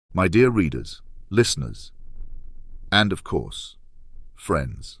My dear readers, listeners, and of course,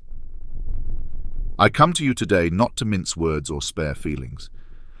 friends. I come to you today not to mince words or spare feelings,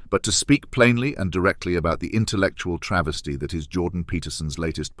 but to speak plainly and directly about the intellectual travesty that is Jordan Peterson's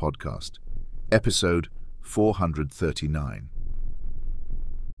latest podcast, Episode 439.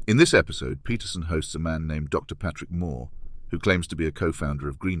 In this episode, Peterson hosts a man named Dr. Patrick Moore, who claims to be a co-founder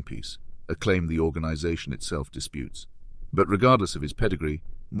of Greenpeace, a claim the organization itself disputes. But regardless of his pedigree,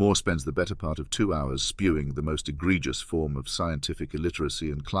 Moore spends the better part of 2 hours spewing the most egregious form of scientific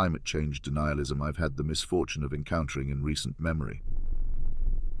illiteracy and climate change denialism I've had the misfortune of encountering in recent memory.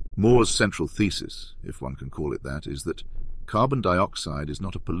 Moore's central thesis, if one can call it that, is that carbon dioxide is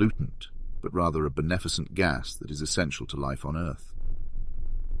not a pollutant, but rather a beneficent gas that is essential to life on Earth.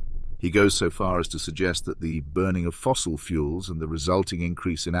 He goes so far as to suggest that the burning of fossil fuels and the resulting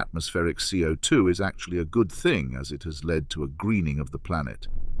increase in atmospheric CO2 is actually a good thing, as it has led to a greening of the planet.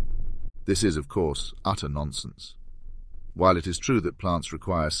 This is, of course, utter nonsense. While it is true that plants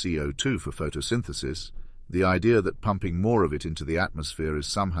require CO2 for photosynthesis, the idea that pumping more of it into the atmosphere is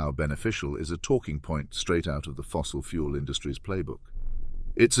somehow beneficial is a talking point straight out of the fossil fuel industry's playbook.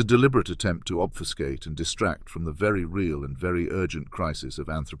 It's a deliberate attempt to obfuscate and distract from the very real and very urgent crisis of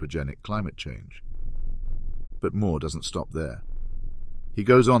anthropogenic climate change. But Moore doesn't stop there. He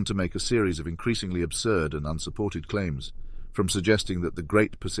goes on to make a series of increasingly absurd and unsupported claims, from suggesting that the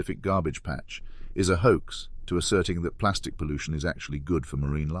Great Pacific Garbage Patch is a hoax to asserting that plastic pollution is actually good for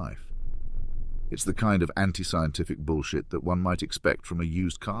marine life. It's the kind of anti-scientific bullshit that one might expect from a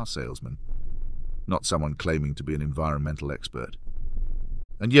used car salesman, not someone claiming to be an environmental expert.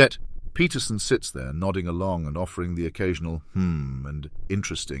 And yet, Peterson sits there nodding along and offering the occasional and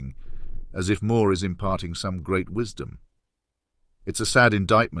interesting, as if Moore is imparting some great wisdom. It's a sad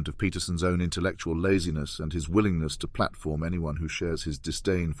indictment of Peterson's own intellectual laziness and his willingness to platform anyone who shares his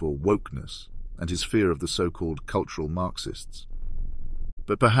disdain for wokeness and his fear of the so-called cultural Marxists.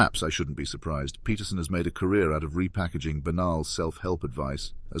 But perhaps I shouldn't be surprised. Peterson has made a career out of repackaging banal self-help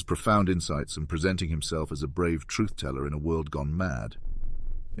advice as profound insights and presenting himself as a brave truth-teller in a world gone mad.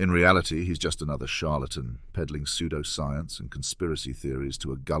 In reality, he's just another charlatan, peddling pseudoscience and conspiracy theories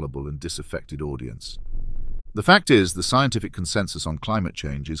to a gullible and disaffected audience. The fact is, the scientific consensus on climate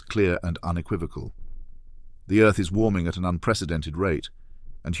change is clear and unequivocal. The Earth is warming at an unprecedented rate,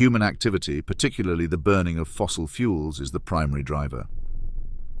 and human activity, particularly the burning of fossil fuels, is the primary driver.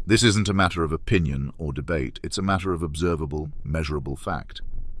 This isn't a matter of opinion or debate, it's a matter of observable, measurable fact.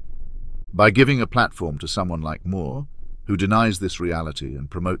 By giving a platform to someone like Moore, who denies this reality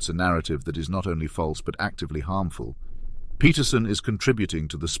and promotes a narrative that is not only false but actively harmful, Peterson is contributing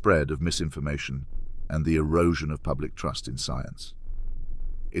to the spread of misinformation and the erosion of public trust in science.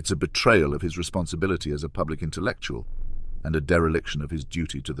 It's a betrayal of his responsibility as a public intellectual and a dereliction of his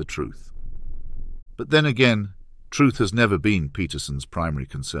duty to the truth. But then again, truth has never been Peterson's primary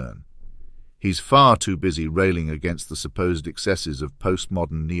concern. He's far too busy railing against the supposed excesses of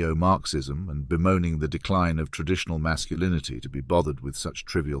postmodern neo-Marxism and bemoaning the decline of traditional masculinity to be bothered with such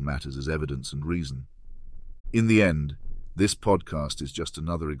trivial matters as evidence and reason. In the end, this podcast is just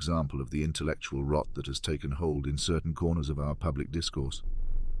another example of the intellectual rot that has taken hold in certain corners of our public discourse.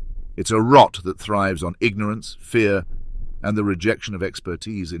 It's a rot that thrives on ignorance, fear, and the rejection of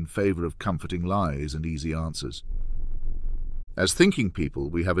expertise in favor of comforting lies and easy answers. As thinking people,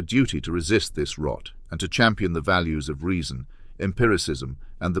 we have a duty to resist this rot and to champion the values of reason, empiricism,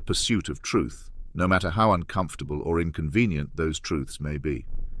 and the pursuit of truth, no matter how uncomfortable or inconvenient those truths may be.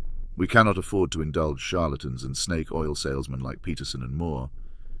 We cannot afford to indulge charlatans and snake oil salesmen like Peterson and Moore,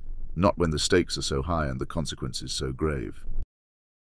 not when the stakes are so high and the consequences so grave.